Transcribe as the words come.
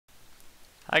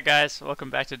Hi guys, welcome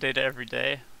back to Data Every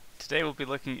Day. Today we'll be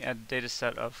looking at a data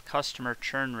set of customer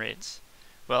churn rates.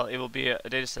 Well, it will be a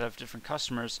data set of different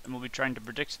customers, and we'll be trying to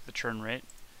predict the churn rate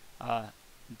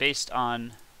based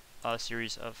on a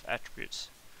series of attributes.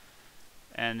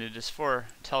 And it is for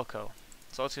Telco.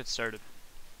 So let's get started.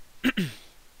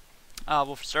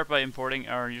 We'll start by importing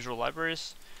our usual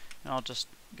libraries, and I'll just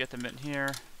get them in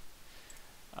here.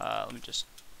 Let me just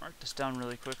mark this down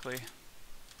really quickly.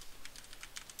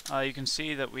 You can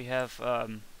see that we have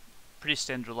pretty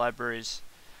standard libraries: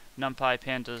 NumPy,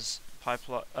 Pandas,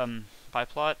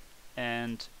 PyPlot,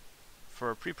 and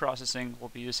for pre-processing we'll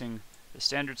be using the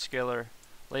standard scaler,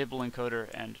 label encoder,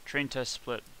 and train test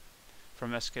split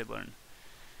from sklearn.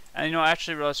 And I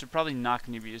actually realized we're probably not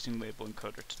going to be using label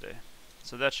encoder today,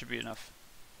 so that should be enough.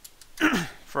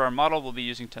 For our model we'll be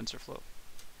using TensorFlow.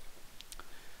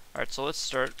 Alright, so let's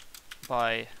start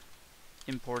by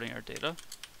importing our data.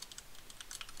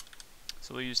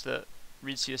 So we'll use the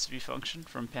readCSV function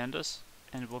from Pandas,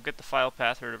 and we'll get the file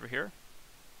path right over here.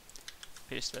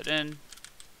 Paste that in,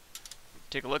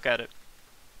 take a look at it,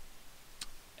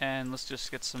 and let's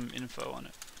just get some info on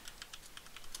it.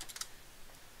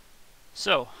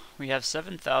 So we have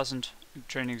 7,000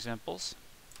 training examples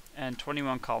and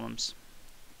 21 columns,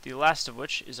 the last of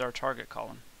which is our target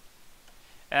column.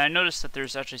 And I noticed that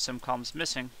there's actually some columns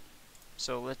missing,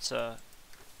 so let's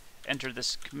enter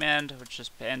this command, which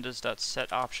is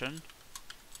pandas.setOption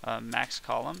max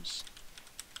columns,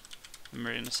 and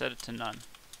we're going to set it to none.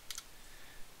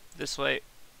 This way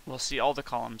we'll see all the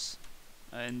columns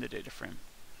in the data frame.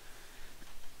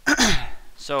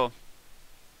 So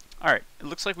alright, it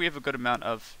looks like we have a good amount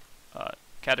of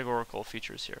categorical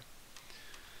features here.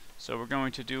 So we're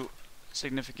going to do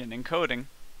significant encoding,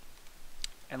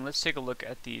 and let's take a look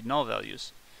at the null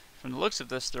values. From the looks of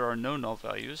this, there are no null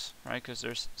values, right? Because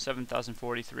there's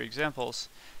 7,043 examples,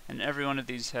 and every one of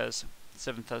these has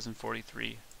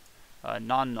 7,043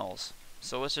 non-nulls.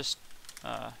 So let's just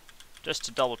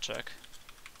to double check,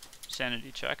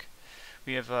 sanity check,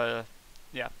 we have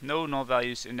no null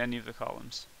values in any of the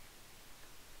columns.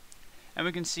 And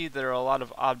we can see there are a lot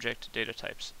of object data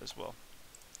types as well.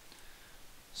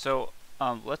 So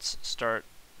let's start.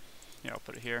 I'll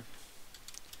put it here.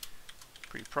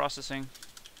 Pre-processing.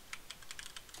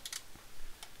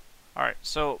 Alright,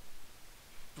 so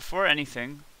before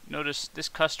anything, notice this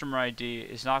customer ID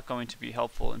is not going to be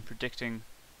helpful in predicting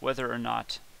whether or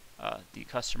not the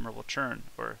customer will churn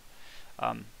or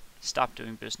stop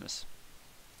doing business.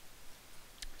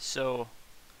 So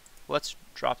let's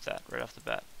drop that right off the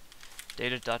bat.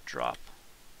 Data.drop.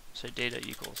 So data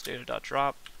equals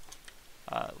data.drop.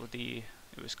 It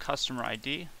was customer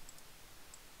ID.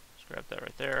 Let's grab that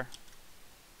right there.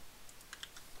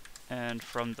 And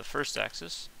from the first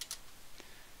axis.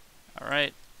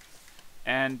 Alright,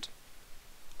 and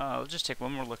let's just take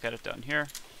one more look at it down here,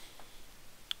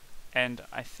 and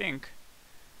I think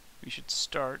we should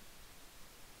start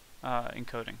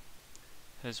encoding,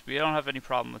 because we don't have any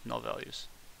problem with null values.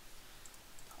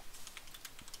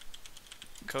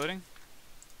 Encoding,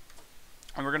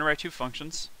 and we're going to write two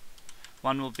functions.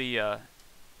 One will be get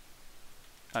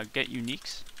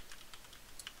uniques,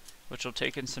 which will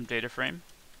take in some data frame,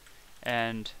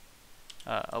 and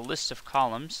a list of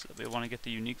columns that we want to get the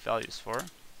unique values for,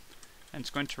 and it's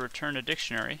going to return a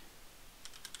dictionary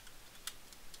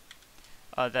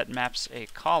that maps a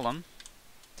column,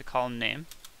 the column name,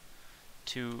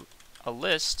 to a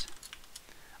list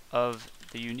of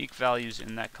the unique values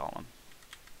in that column.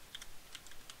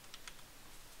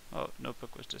 Oh,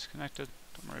 notebook was disconnected.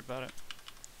 Don't worry about it.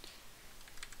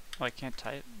 Oh, I can't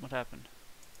type? What happened?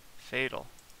 Fatal.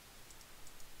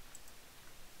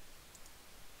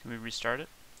 Can we restart it?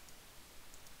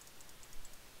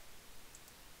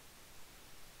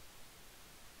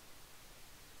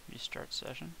 Restart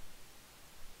session.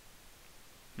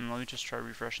 Let me just try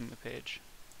refreshing the page.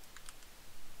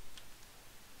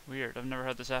 Weird, I've never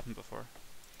had this happen before.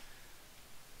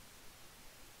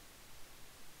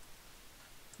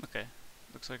 Okay,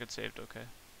 looks like it's saved okay.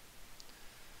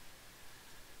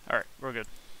 Alright, we're good.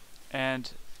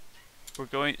 And we're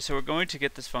going to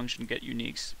get this function get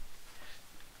uniques.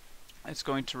 It's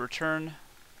going to return,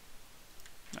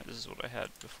 this is what I had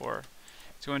before,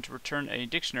 it's going to return a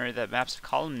dictionary that maps a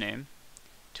column name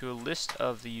to a list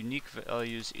of the unique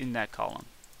values in that column.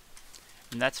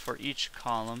 And that's for each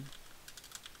column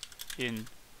in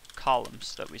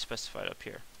columns that we specified up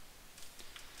here.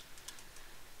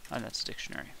 And that's a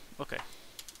dictionary. Okay.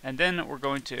 And then we're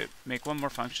going to make one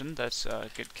more function that's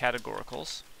get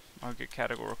categoricals, or get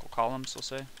categorical columns, we'll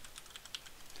say.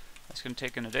 That's going to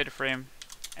take in a data frame,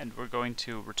 and we're going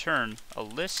to return a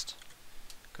list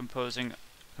composing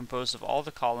composed of all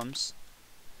the columns.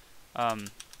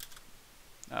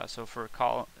 So for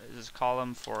column, this is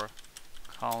column for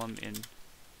column in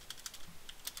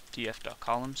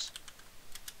df.columns,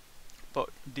 but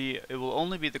it will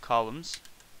only be the columns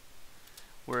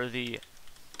where the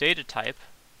data type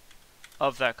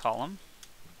of that column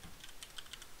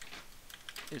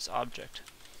is object.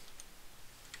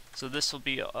 So this will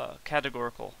be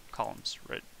categorical columns,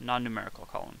 right? Non-numerical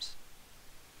columns.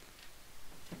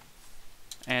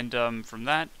 And from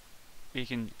that, we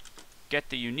can get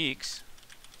the uniques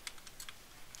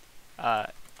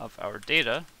of our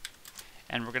data,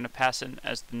 and we're going to pass in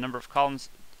as the number of columns,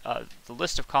 the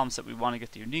list of columns that we want to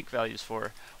get the unique values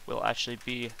for will actually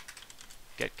be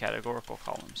get categorical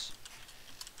columns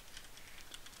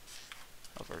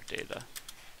of our data.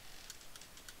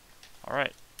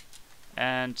 Alright,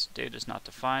 and data is not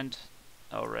defined.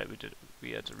 Oh right,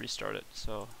 we had to restart it,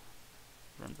 so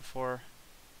run before.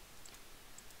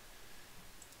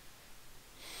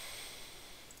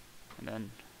 And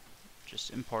then just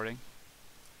importing.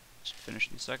 Should finish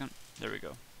in a second. There we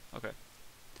go. Okay.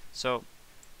 So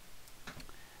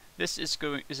this is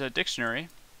a dictionary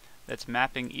that's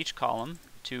mapping each column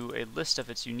to a list of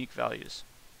its unique values.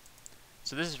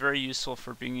 So this is very useful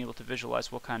for being able to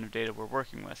visualize what kind of data we're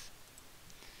working with.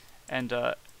 And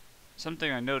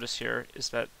something I notice here is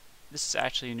that this is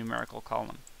actually a numerical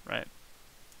column, right?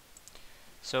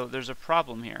 So there's a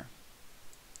problem here.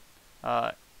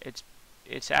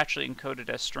 It's actually encoded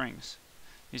as strings.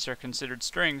 These are considered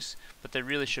strings, but they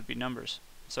really should be numbers.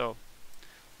 So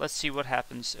let's see what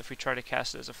happens if we try to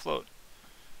cast it as a float.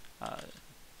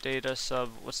 Data sub,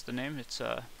 what's the name? It's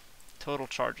total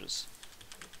charges.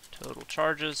 Total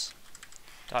charges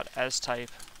dot as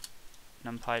type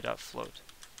numpy dot float.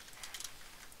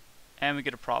 And we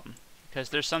get a problem because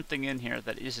there's something in here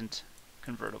that isn't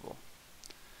convertible.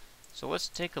 So let's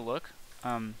take a look.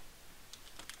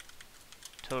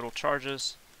 Total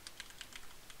charges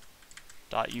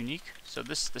dot unique. So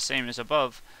this is the same as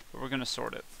above, but we're going to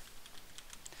sort it.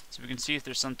 So we can see if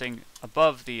there's something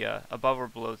above the above or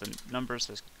below the numbers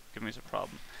that's giving us a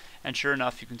problem. And sure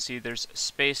enough, you can see there's a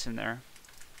space in there.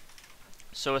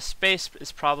 So a space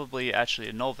is probably actually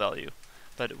a null value,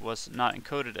 but it was not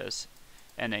encoded as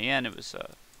NaN. It was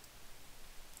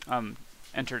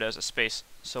entered as a space.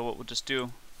 So what we'll just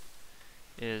do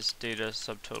is data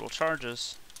subtotal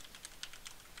charges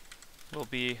will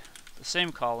be the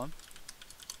same column,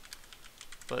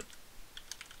 but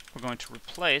we're going to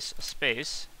replace a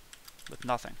space with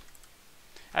nothing.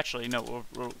 Actually, no,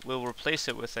 we'll replace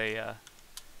it with a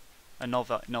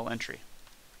null entry.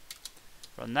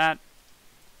 Run that.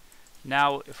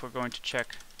 Now, if we're going to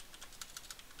check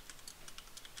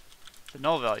the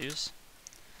null values,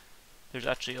 there's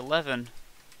actually 11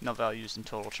 null values in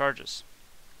total charges.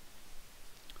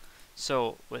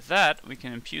 So with that, we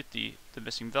can impute the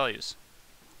missing values.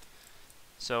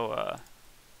 So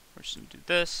we're just going to do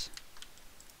this,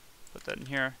 put that in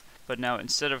here. But now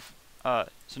instead of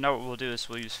so now what we'll do is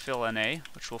we'll use fill NA,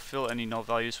 which will fill any null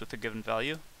values with a given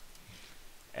value,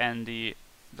 and the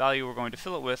value we're going to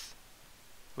fill it with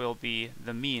will be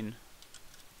the mean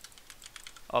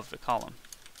of the column.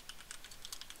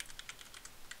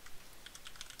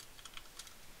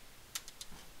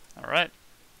 Alright.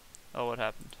 Oh, what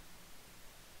happened?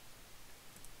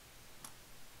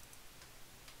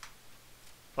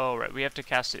 Oh, right. We have to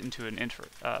cast it into an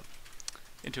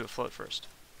into a float first.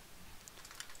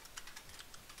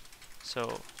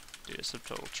 So data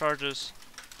subtotal charges.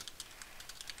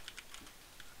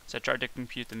 So I tried to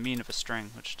compute the mean of a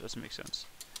string, which doesn't make sense.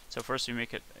 So first we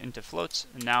make it into floats,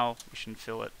 and now we should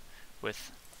fill it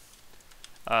with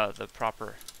the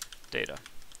proper data.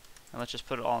 And let's just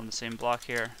put it all in the same block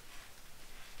here.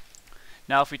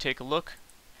 Now if we take a look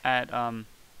at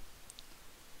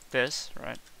this,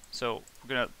 right? So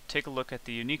we're going to take a look at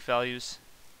the unique values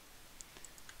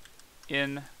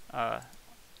in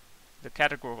the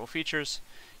categorical features.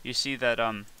 You see that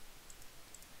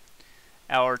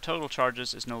our total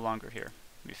charges is no longer here.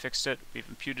 We fixed it, we've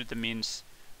imputed the means,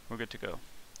 we're good to go.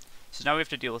 So now we have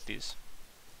to deal with these.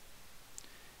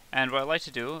 And what I like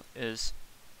to do is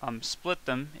split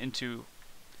them into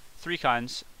three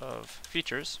kinds of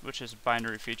features, which is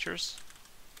binary features.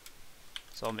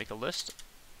 So I'll make a list.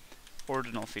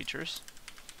 Ordinal features.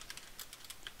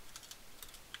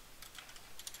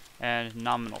 And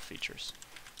nominal features.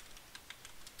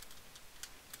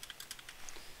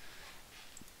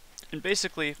 And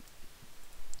basically,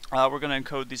 we're going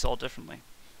to encode these all differently.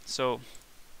 So,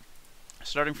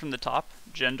 starting from the top,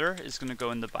 gender is going to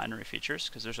go in the binary features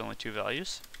because there's only two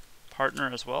values.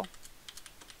 Partner as well.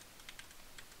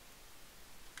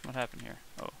 What happened here?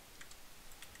 Oh.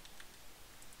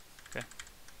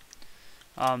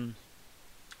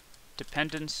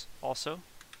 Dependence also.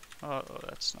 Oh,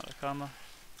 that's not a comma.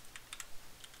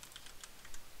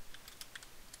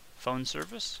 Phone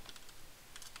service.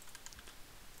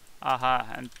 Aha,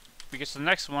 and we get to the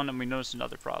next one and we notice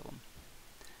another problem.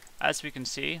 As we can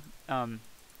see, some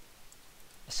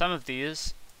of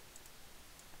these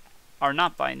are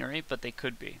not binary, but they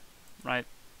could be, right?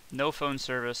 No phone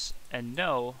service and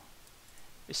no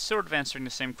is sort of answering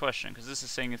the same question, because this is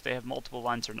saying if they have multiple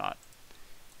lines or not.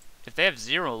 If they have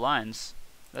 0 lines,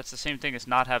 that's the same thing as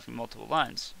not having multiple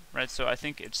lines, right? So I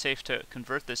think it's safe to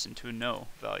convert this into a no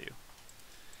value.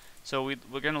 So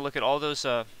we're going to look at all those,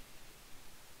 all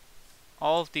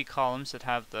of the columns that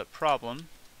have the problem.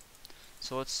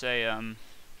 So let's say, all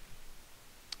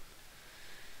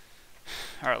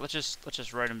right, let's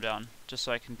just write them down, just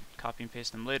so I can copy and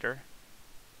paste them later.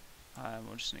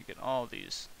 We're just going to get all of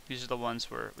these. These are the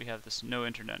ones where we have this no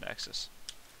internet access.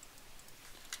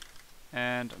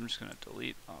 And I'm just going to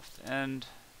delete off the end.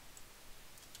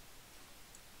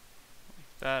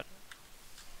 Like that.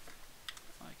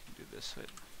 I can do this with.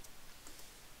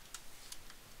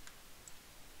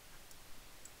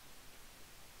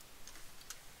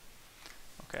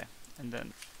 Okay, and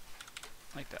then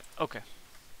like that. Okay.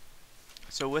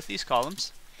 So with these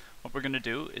columns, what we're going to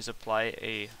do is apply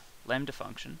a lambda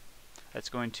function that's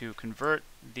going to convert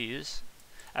these.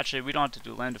 Actually, we don't have to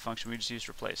do lambda function, we just use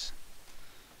replace.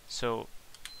 So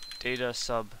data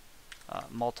sub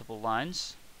multiple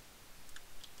lines,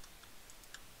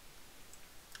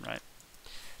 right?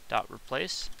 Dot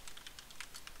replace.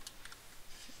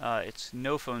 It's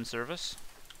no phone service,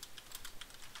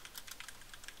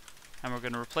 and we're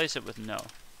going to replace it with no.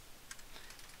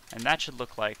 And that should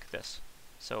look like this.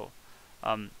 So,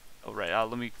 oh right,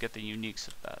 let me get the uniques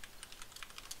of that.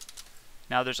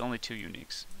 Now there's only 2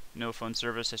 uniques. No phone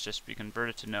service has just be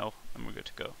converted to no, and we're good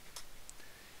to go.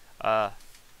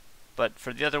 But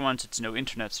for the other ones, it's no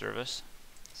internet service.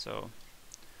 So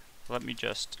let me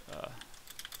just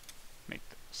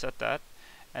set that,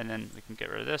 and then we can get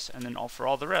rid of this. And then for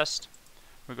all the rest,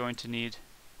 we're going to need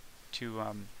to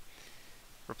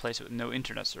replace it with no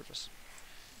internet service.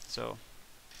 So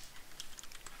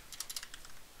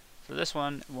for this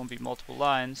one, it won't be multiple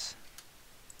lines,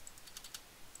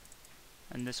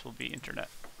 and this will be internet.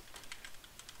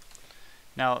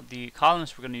 Now the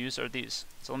columns we're going to use are these.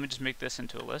 So let me just make this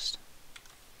into a list,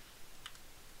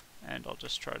 and I'll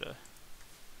just try to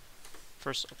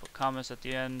first I'll put commas at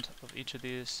the end of each of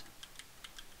these.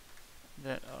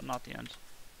 Then not the end.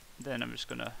 Then I'm just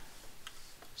going to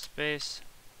space,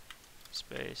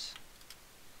 space.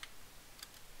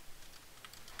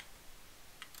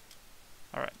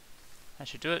 All right, that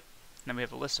should do it. Then we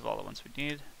have a list of all the ones we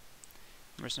need.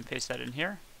 We're just going to paste that in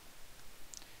here,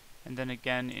 and then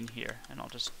again in here, and I'll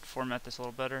just format this a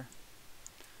little better.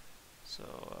 So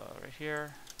right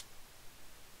here,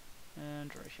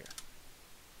 and right here.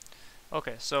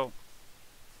 Okay, so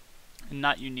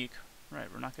not unique, right?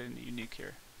 We're not getting the unique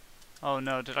here. Oh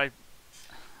no, did I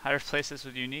replace this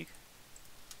with unique?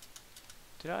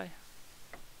 Did I?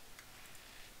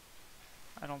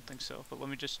 I don't think so, but let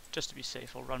me just to be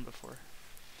safe, I'll run before.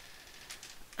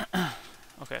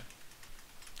 Okay,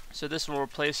 so this will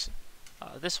replace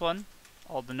this one.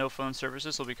 All the no phone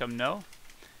services will become no,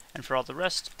 and for all the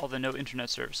rest, all the no internet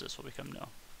services will become no.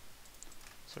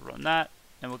 So run that,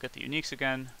 and we'll get the uniques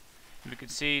again, and we can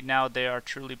see now they are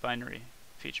truly binary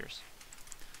features.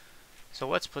 So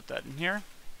let's put that in here.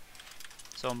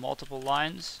 So multiple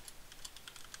lines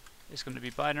is going to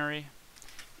be binary.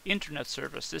 Internet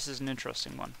service, this is an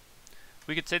interesting one.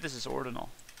 We could say this is ordinal,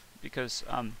 because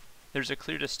there's a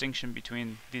clear distinction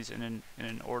between these in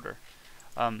an order.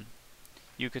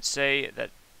 You could say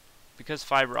that because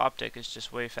fiber optic is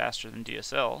just way faster than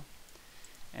DSL,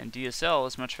 and DSL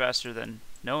is much faster than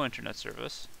no internet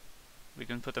service, we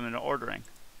can put them in ordering.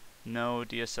 No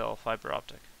DSL fiber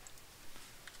optic.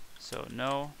 So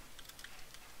no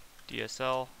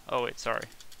DSL. Oh wait, sorry.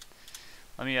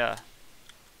 Let me I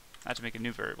have to make a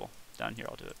new variable down here.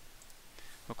 I'll do it.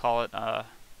 We'll call it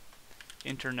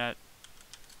internet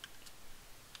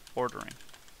ordering.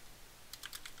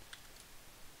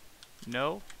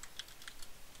 No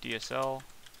DSL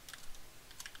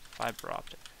fiber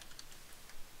optic.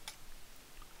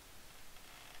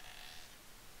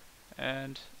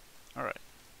 And alright,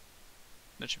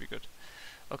 that should be good.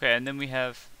 Okay, and then we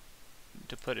have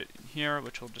to put it in here,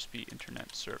 which will just be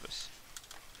internet service.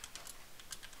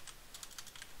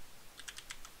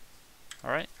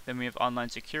 Alright, then we have online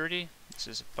security. This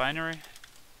is binary.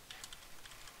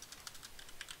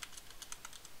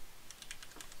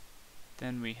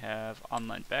 Then we have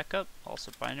online backup,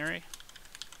 also binary.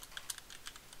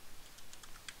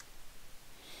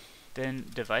 Then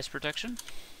device protection,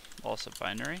 also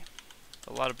binary.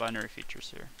 A lot of binary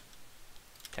features here.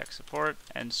 Tech support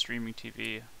and streaming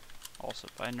TV, also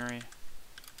binary.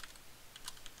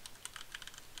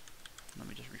 Let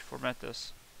me just reformat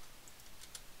this.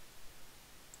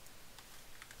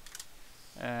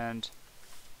 And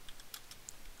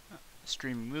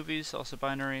streaming movies, also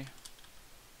binary.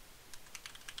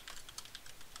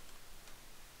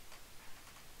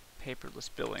 Paperless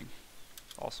billing,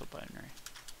 also binary.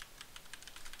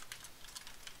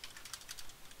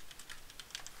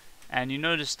 And you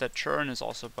notice that churn is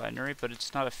also binary, but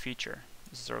it's not a feature.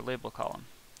 This is our label column.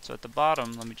 So at the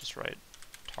bottom, let me just write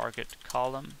target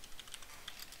column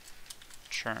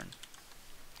churn.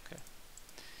 Okay.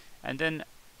 And then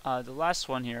the last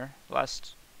one here,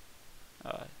 last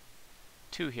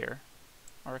two here,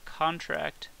 are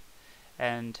contract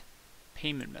and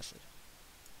payment method.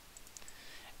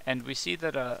 And we see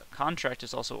that a contract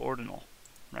is also ordinal,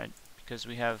 right? Because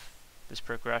we have this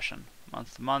progression,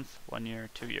 month to month, 1 year,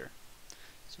 2 year.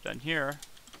 So down here,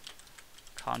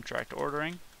 contract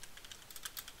ordering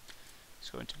is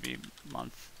going to be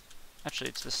month. Actually,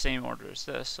 it's the same order as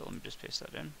this, so let me just paste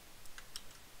that in.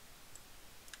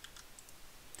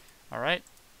 Alright,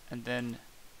 and then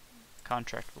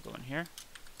contract will go in here.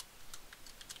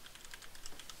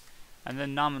 And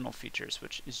then nominal features,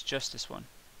 which is just this one,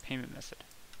 payment method.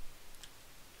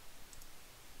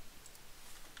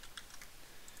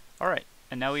 Alright,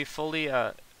 and now we fully,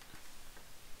 and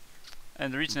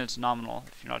the reason it's nominal,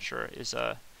 if you're not sure, is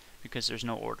because there's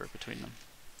no order between them.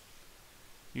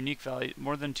 Unique value,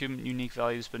 more than 2 unique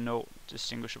values, but no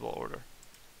distinguishable order.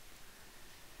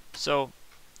 So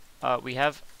we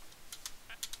have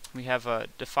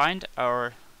defined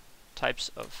our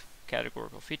types of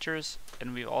categorical features,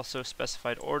 and we've also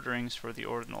specified orderings for the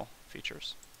ordinal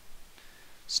features.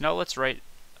 So now let's write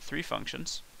 3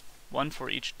 functions, one for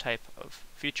each type of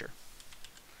feature.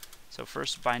 So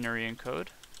first, binary encode,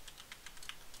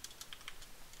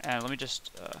 and let me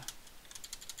just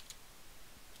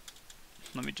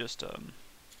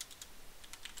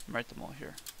write them all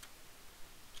here.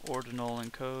 Ordinal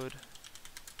encode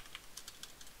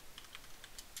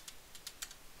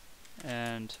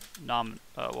and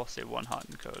we'll say one hot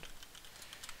encode.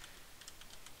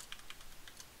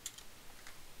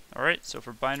 All right, so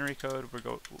for binary code,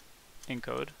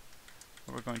 encode.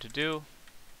 What we're going to do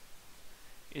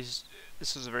is,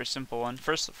 this is a very simple one.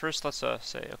 First let's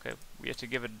say, okay, we have to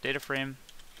give it a data frame,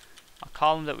 a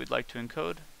column that we'd like to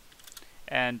encode,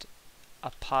 and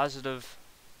a positive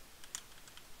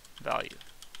value.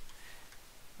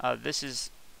 This is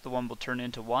the one will turn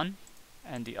into 1,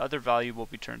 and the other value will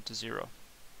be turned to 0.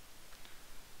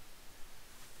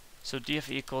 So df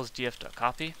equals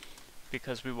df.copy,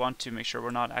 because we want to make sure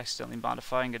we're not accidentally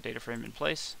modifying a data frame in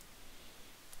place.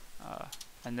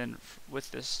 And then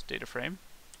with this data frame,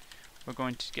 we're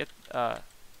going to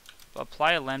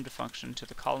apply a lambda function to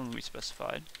the column we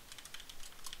specified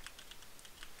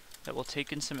that will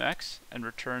take in some x and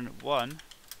return 1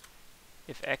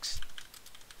 if x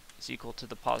is equal to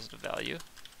the positive value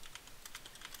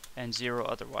and 0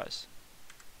 otherwise.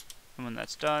 And when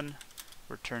that's done,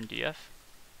 return df.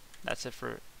 That's it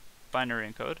for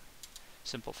binary encode,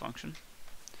 simple function.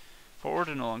 For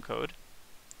ordinal encode,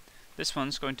 this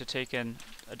one's going to take in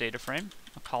a data frame,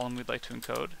 a column we'd like to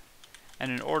encode,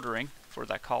 and an ordering for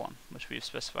that column, which we've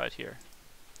specified here.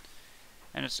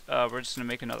 And it's, we're just going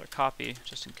to make another copy,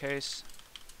 just in case.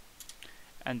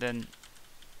 And then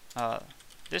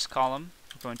this column,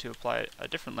 we're going to apply a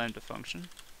different lambda function,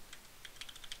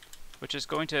 which is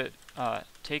going to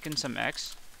take in some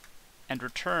x and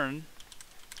return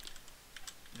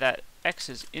that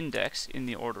x's index in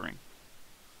the ordering.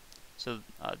 So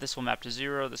this will map to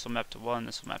 0, this will map to 1,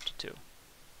 this will map to 2.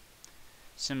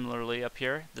 Similarly up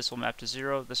here, this will map to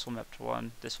 0, this will map to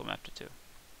 1, this will map to 2.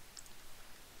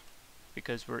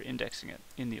 Because we're indexing it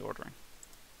in the ordering.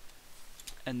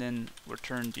 And then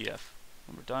return df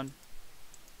when we're done.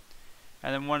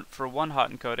 And then for one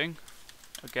hot encoding,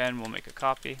 again we'll make a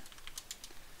copy.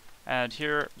 And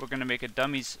here we're going to make a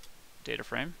dummies data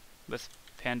frame with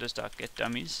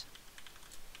pandas.getDummies.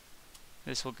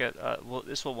 This will get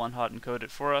this will one hot encode it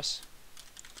for us,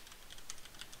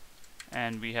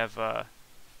 and we have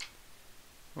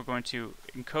we're going to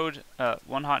encode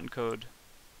one hot encode.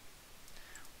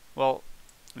 Well,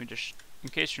 let me just, in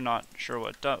case you're not sure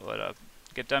what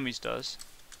getDummies does,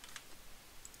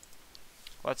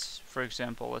 for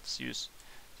example, let's use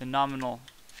the nominal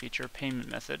feature payment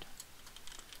method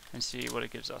and see what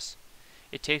it gives us.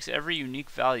 It takes every unique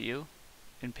value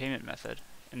in payment method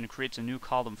and it creates a new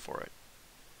column for it.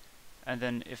 And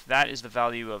then if that is the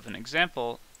value of an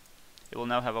example, it will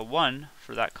now have a 1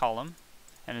 for that column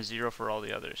and a 0 for all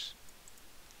the others.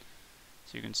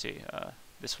 So you can see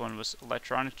this one was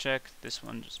electronic check, this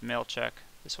one is mail check,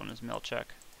 this one is mail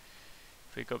check.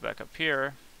 If we go back up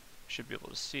here, we should be able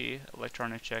to see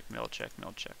electronic check, mail check,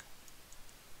 mail check.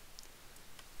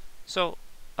 So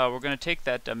we're going to take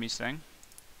that dummies thing,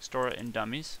 store it in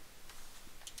dummies,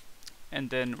 and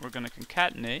then we're going to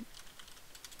concatenate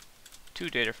two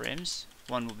data frames.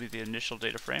 One will be the initial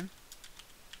data frame,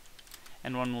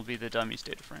 and one will be the dummies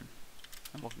data frame.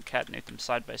 And we'll concatenate them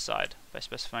side by side by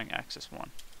specifying axis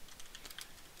 1.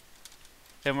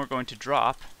 Then we're going to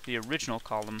drop the original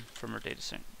column from our data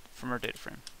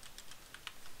frame,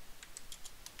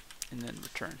 and then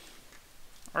return.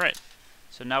 Alright,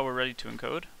 so now we're ready to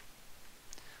encode.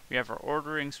 We have our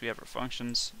orderings, we have our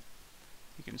functions.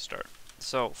 You can start.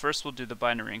 So first we'll do the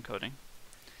binary encoding.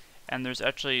 And there's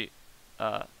actually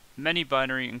many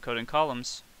binary encoding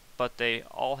columns, but they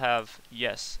all have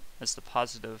yes as the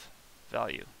positive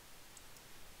value,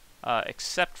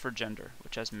 except for gender,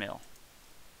 which has male.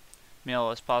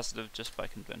 Male is positive just by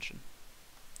convention.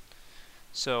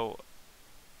 So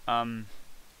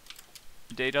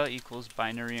data equals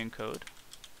binary encode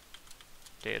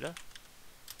data,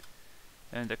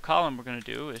 and the column we're going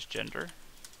to do is gender,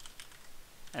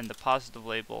 and the positive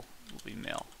label will be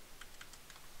male.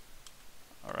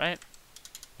 Alright,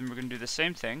 then we're going to do the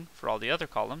same thing for all the other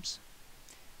columns,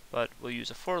 but we'll use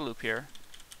a for loop here,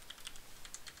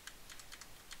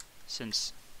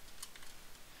 since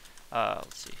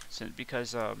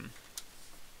because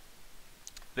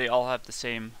they all have the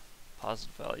same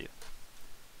positive value.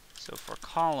 So for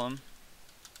column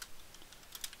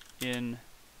in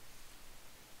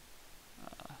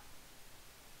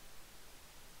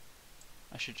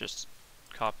I should just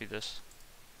copy this.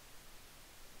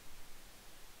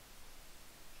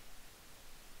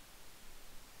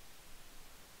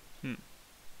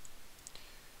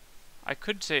 I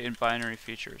could say in binary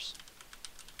features.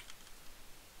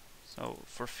 So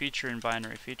for feature in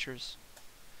binary features,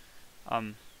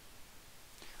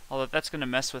 although that's going to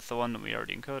mess with the one that we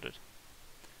already encoded.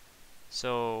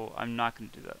 So I'm not going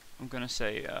to do that. I'm going to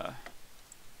say,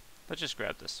 let's just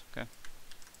grab this, okay?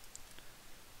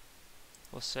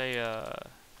 We'll say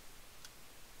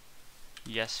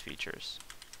yes features.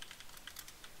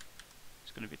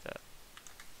 It's going to be that.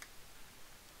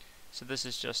 So this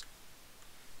is just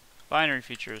binary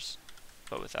features,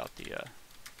 but without the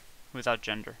without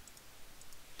gender.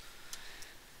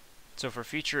 So for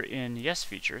feature in yes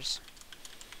features,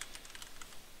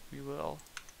 we will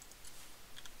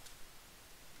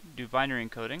do binary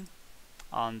encoding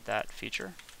on that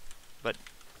feature, but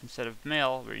instead of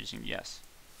male, we're using yes.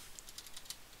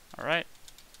 Alright.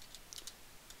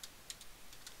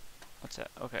 What's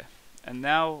that? Okay. And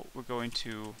now we're going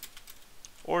to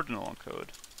ordinal encode.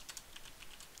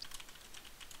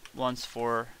 Once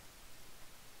for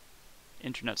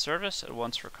internet service and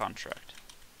once for contract.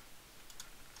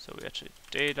 So we actually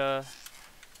data,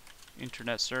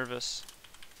 internet service,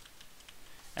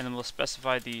 and then we'll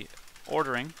specify the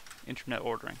ordering, internet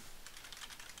ordering.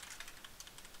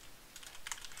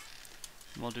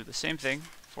 And we'll do the same thing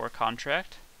for a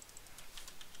contract.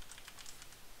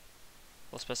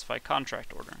 We'll specify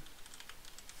contract ordering.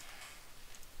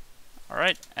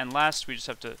 Alright, and last we just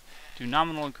have to do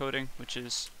nominal encoding, which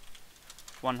is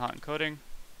one hot encoding.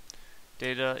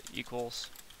 Data equals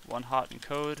one hot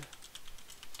encode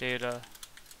data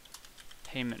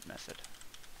payment method.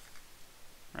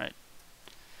 Right.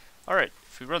 Alright,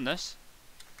 if we run this,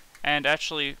 and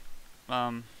actually,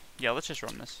 yeah, let's just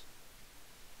run this.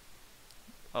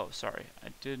 Oh, sorry, I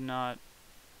did not.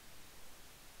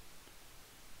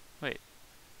 Wait.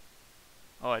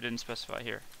 Oh, I didn't specify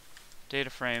here. Data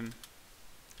frame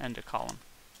and a column.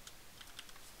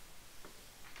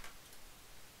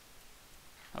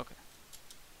 Okay.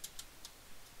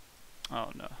 Oh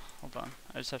no, hold on.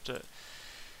 I just have to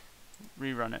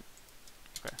rerun it.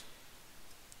 Okay.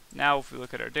 Now if we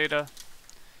look at our data,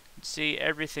 you can see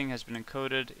everything has been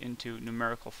encoded into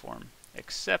numerical form,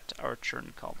 except our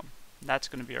churn column. That's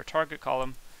going to be our target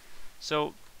column.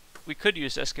 So we could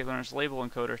use sklearn's label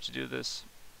encoder to do this,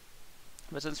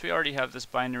 but since we already have this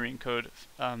binary encode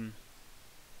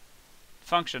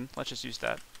function, let's just use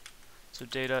that. So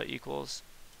data equals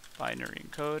binary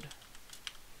encode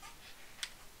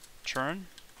churn.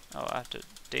 Oh, I have to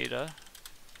data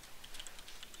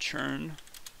churn,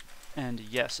 and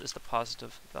yes is the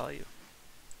positive value.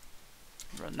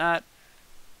 Run that.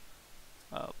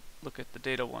 Look at the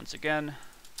data once again.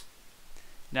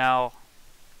 Now,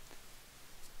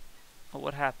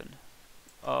 what happened?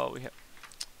 Oh, we have.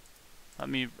 Let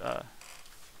me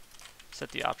set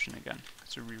the option again,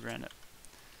 because we reran it.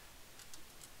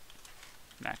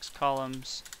 max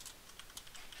columns,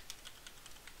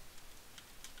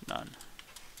 none.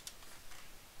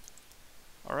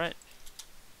 Alright,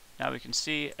 now we can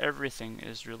see everything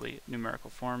is really numerical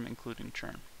form, including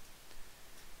churn.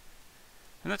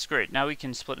 And that's great. Now we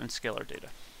can split and scale our data.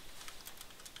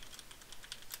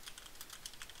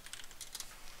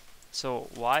 So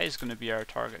y is going to be our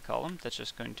target column. That's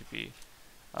just going to be,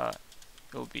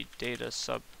 it'll be data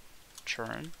sub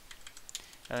churn.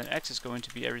 And then x is going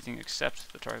to be everything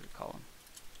except the target column.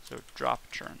 So drop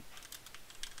churn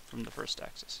from the first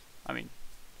axis. I mean,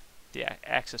 the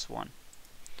axis 1.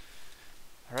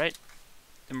 Alright,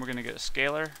 then we're going to get a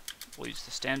scalar. We'll use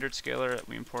the standard scalar that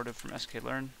we imported from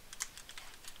sklearn.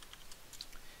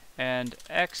 And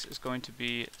x is going to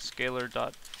be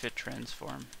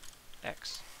scalar.fitTransform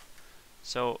x.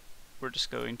 So we're just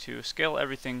going to scale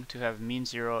everything to have mean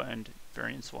 0 and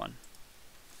variance 1.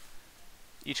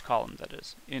 Each column, that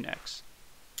is, in x.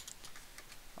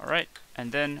 Alright,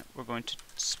 and then we're going to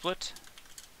split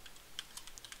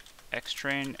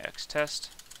xtrain, xtest,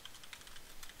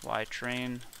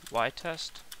 ytrain,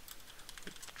 ytest,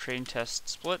 train test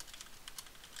split,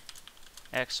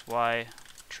 x, y,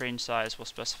 train size we'll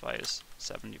specify as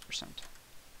 70%.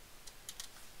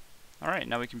 Alright,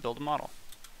 now we can build a model.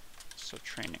 So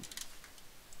training.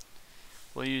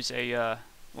 We'll use a,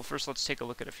 well first let's take a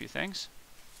look at a few things.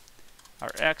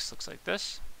 Our x looks like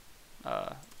this.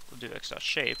 We'll do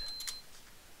x.shape.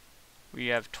 We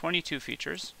have 22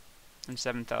 features and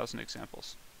 7,000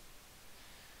 examples.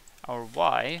 Our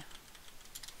y,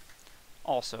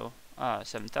 also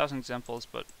 7,000 examples,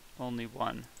 but only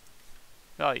one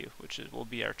value, which will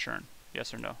be our churn.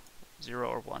 Yes or no? 0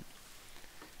 or 1.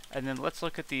 And then let's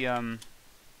look at the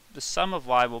sum of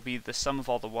y will be the sum of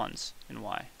all the ones in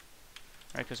y.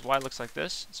 Right, because y looks like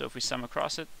this, so if we sum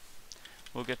across it,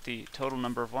 we'll get the total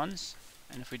number of ones,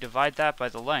 and if we divide that by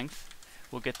the length,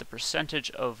 we'll get the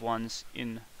percentage of ones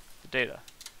in the data.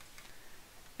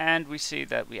 And we see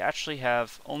that we actually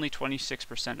have only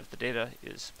 26% of the data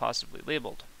is positively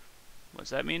labeled. What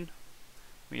does that mean?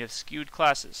 We have skewed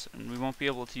classes, and we won't be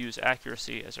able to use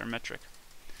accuracy as our metric.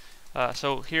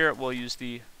 So here we'll use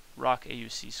the ROC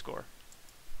AUC score.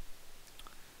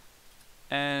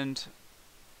 And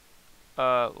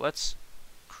let's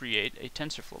create a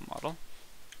TensorFlow model.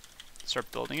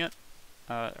 Start building it.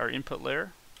 Our input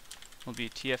layer will be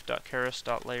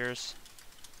tf.keras.layers,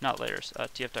 not layers,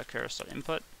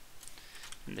 tf.keras.input.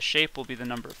 And the shape will be the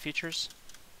number of features,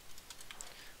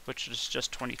 which is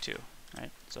just 22. Right?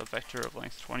 So a vector of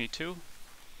length 22.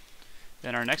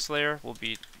 Then our next layer will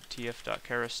be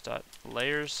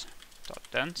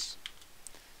tf.keras.layers.dense.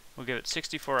 We'll give it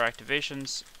 64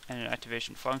 activations and an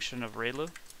activation function of ReLU,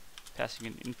 passing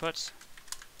in inputs.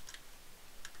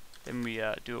 Then we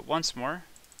do it once more,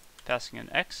 passing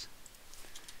in x.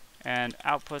 And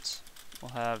outputs will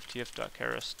have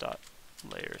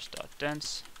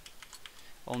tf.keras.layers.dense.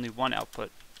 Only one output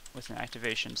with an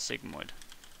activation sigmoid.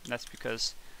 And that's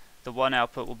because the one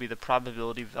output will be the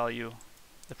probability value,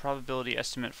 the probability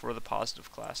estimate for the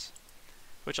positive class,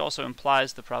 which also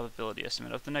implies the probability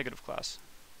estimate of the negative class.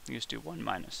 You just do 1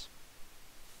 minus.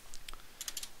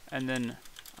 And then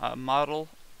model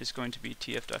is going to be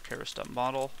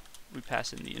tf.keras.model. We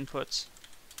pass in the inputs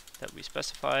that we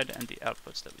specified and the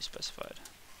outputs that we specified.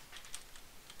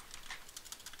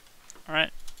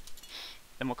 Alright,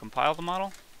 then we'll compile the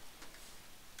model.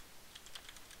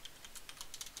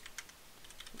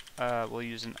 We'll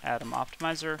use an atom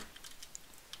optimizer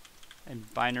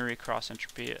and binary cross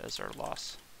entropy as our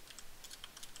loss.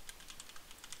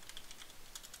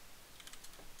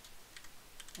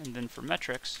 And then for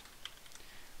metrics,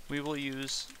 we will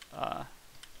use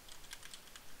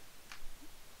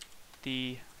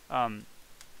the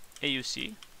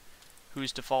AUC,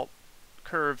 whose default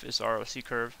curve is ROC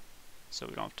curve, so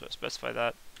we don't have to specify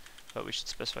that, but we should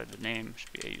specify the name,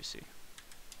 should be AUC.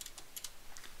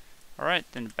 Alright,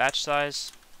 then batch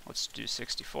size, let's do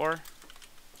 64.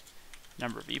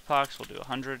 Number of epochs, we'll do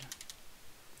 100.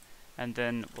 And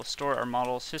then we'll store our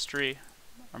model's history,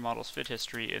 our model's fit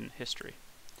history in history.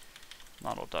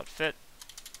 Model.fit,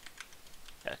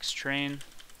 xtrain,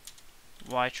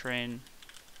 ytrain,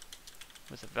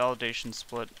 with a validation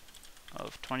split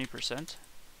of 20%,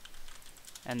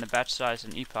 and the batch size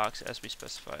in epochs as we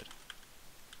specified.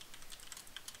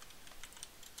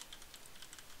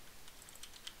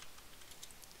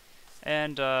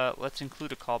 And let's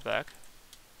include a callback.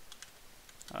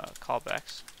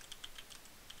 Callbacks.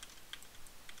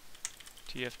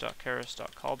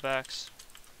 tf.keras.callbacks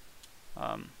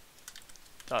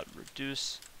dot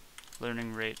reduce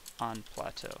learning rate on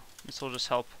plateau. This will just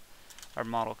help our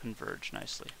model converge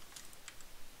nicely.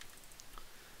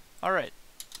 Alright,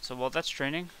 So while that's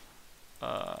training,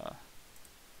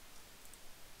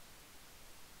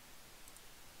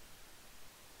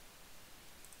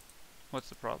 what's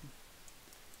the problem?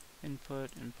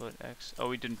 Input X. Oh,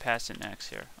 we didn't pass in X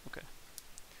here. Okay.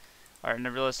 Alright, and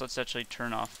I realized let's actually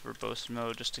turn off verbose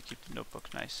mode just to keep the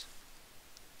notebook nice.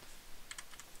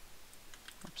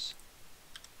 Oops.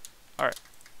 Alright.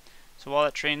 So while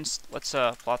that trains, let's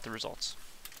plot the results.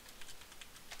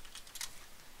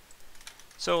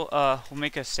 So we'll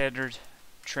make a standard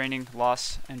training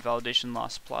loss and validation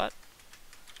loss plot.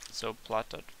 So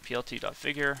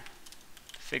plot.plt.figure,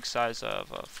 fig size of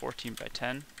 14 by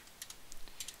 10.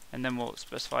 And then we'll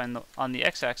specify on the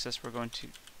x-axis we're going to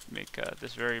make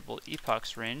this variable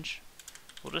epochs range.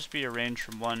 Will just be a range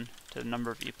from 1 to the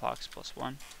number of epochs plus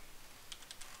 1.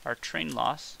 Our train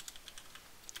loss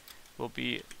will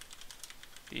be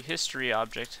the history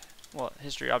object. Well,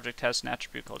 history object has an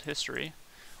attribute called history,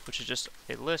 which is just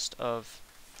a list of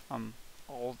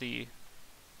all the.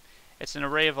 It's an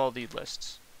array of all the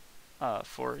lists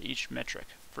for each metric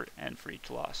and for each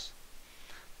loss.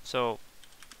 So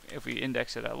if we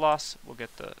index it at loss, we'll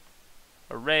get the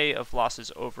array of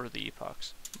losses over the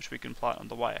epochs, which we can plot on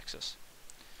the y-axis.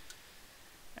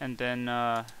 And then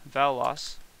val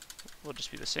loss will just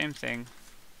be the same thing,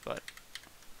 but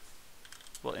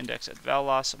we'll index at val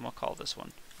loss, and we'll call this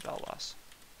one val loss.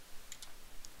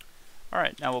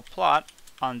 Alright, now we'll plot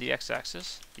on the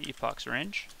x-axis the epochs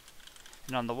range,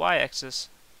 and on the y-axis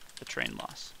the train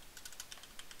loss.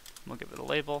 We'll give it a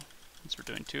label, since we're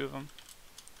doing 2 of them.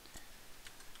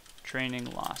 Training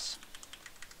loss.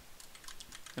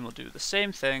 Then we'll do the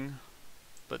same thing,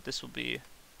 but this will be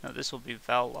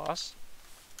val loss,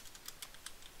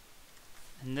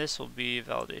 and this will be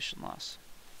validation loss.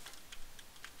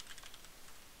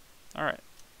 Alright.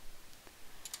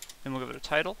 Then we'll give it a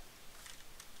title.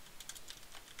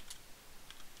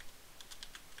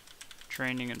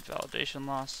 Training and validation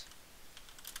loss.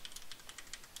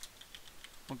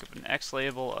 We'll give it an X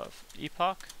label of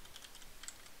epoch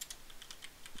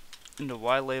and a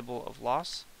Y label of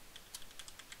loss,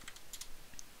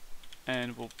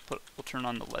 and we'll turn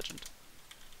on the legend.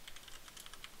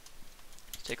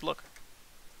 Let's take a look.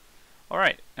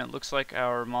 Alright, and it looks like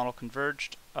our model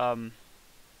converged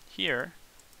here.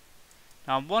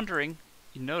 Now I'm wondering,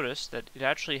 you notice that it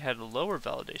actually had a lower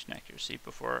validation accuracy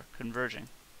before converging.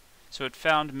 So it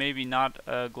found maybe not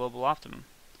a global optimum.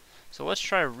 So let's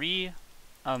try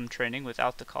training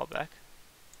without the callback.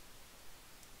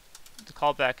 The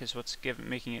callback is what's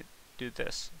making it do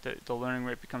this. The learning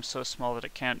rate becomes so small that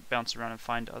it can't bounce around and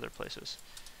find other places.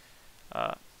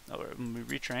 When we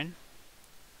retrain,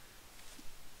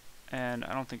 and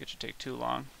I don't think it should take too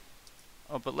long.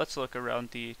 Oh, but let's look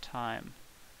around the time.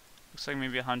 Looks like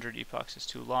maybe 100 epochs is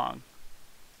too long.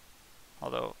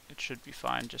 Although it should be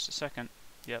fine. Just a second.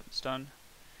 Yep, it's done.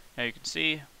 Now you can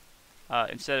see,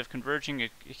 instead of converging,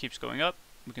 it keeps going up.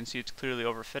 We can see it's clearly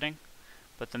overfitting.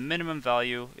 But the minimum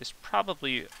value is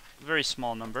probably a very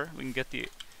small number. We can get the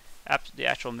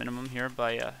actual minimum here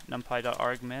by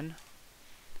numpy.argmin.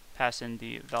 Pass in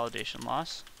the validation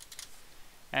loss.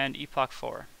 And epoch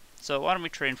 4. So why don't we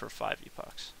train for 5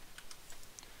 epochs?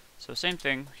 So same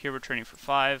thing, here we're training for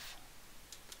 5.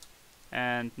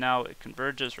 And now it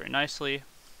converges very nicely.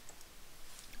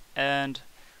 And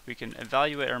we can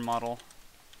evaluate our model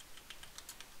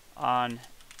on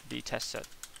the test set.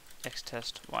 X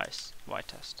test, Y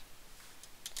test.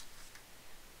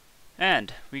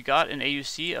 And we got an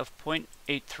AUC of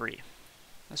 0.83.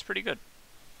 That's pretty good.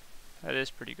 That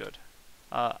is pretty good.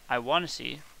 I want to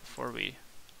see, before we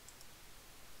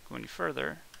go any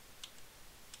further,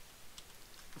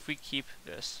 if we keep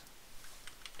this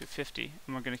to 50,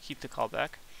 and we're going to keep the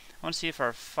callback, I want to see if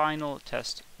our final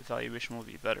test evaluation will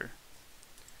be better.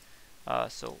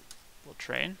 So we'll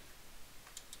train.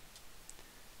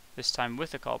 This time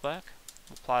with the callback.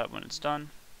 We'll plot it when it's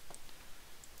done.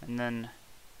 And then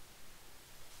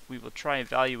we will try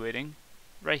evaluating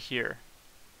right here.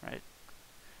 Right?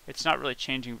 It's not really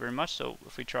changing very much, so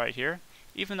if we try it here,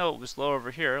 even though it was low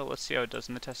over here, let's see how it does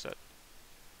in the test set.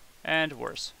 And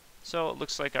worse. So it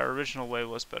looks like our original way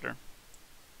was better.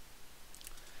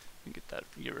 We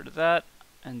get rid of that,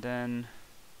 and then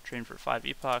train for 5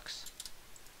 epochs.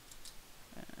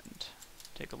 And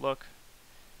take a look.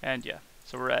 And yeah,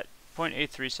 so we're at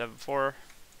 0.8374.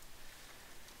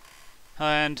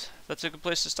 And that's a good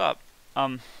place to stop.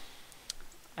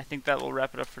 I think that will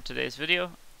wrap it up for today's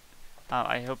video.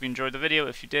 I hope you enjoyed the video.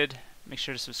 If you did, make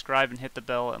sure to subscribe and hit the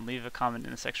bell and leave a comment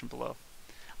in the section below.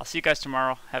 I'll see you guys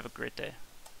tomorrow. Have a great day.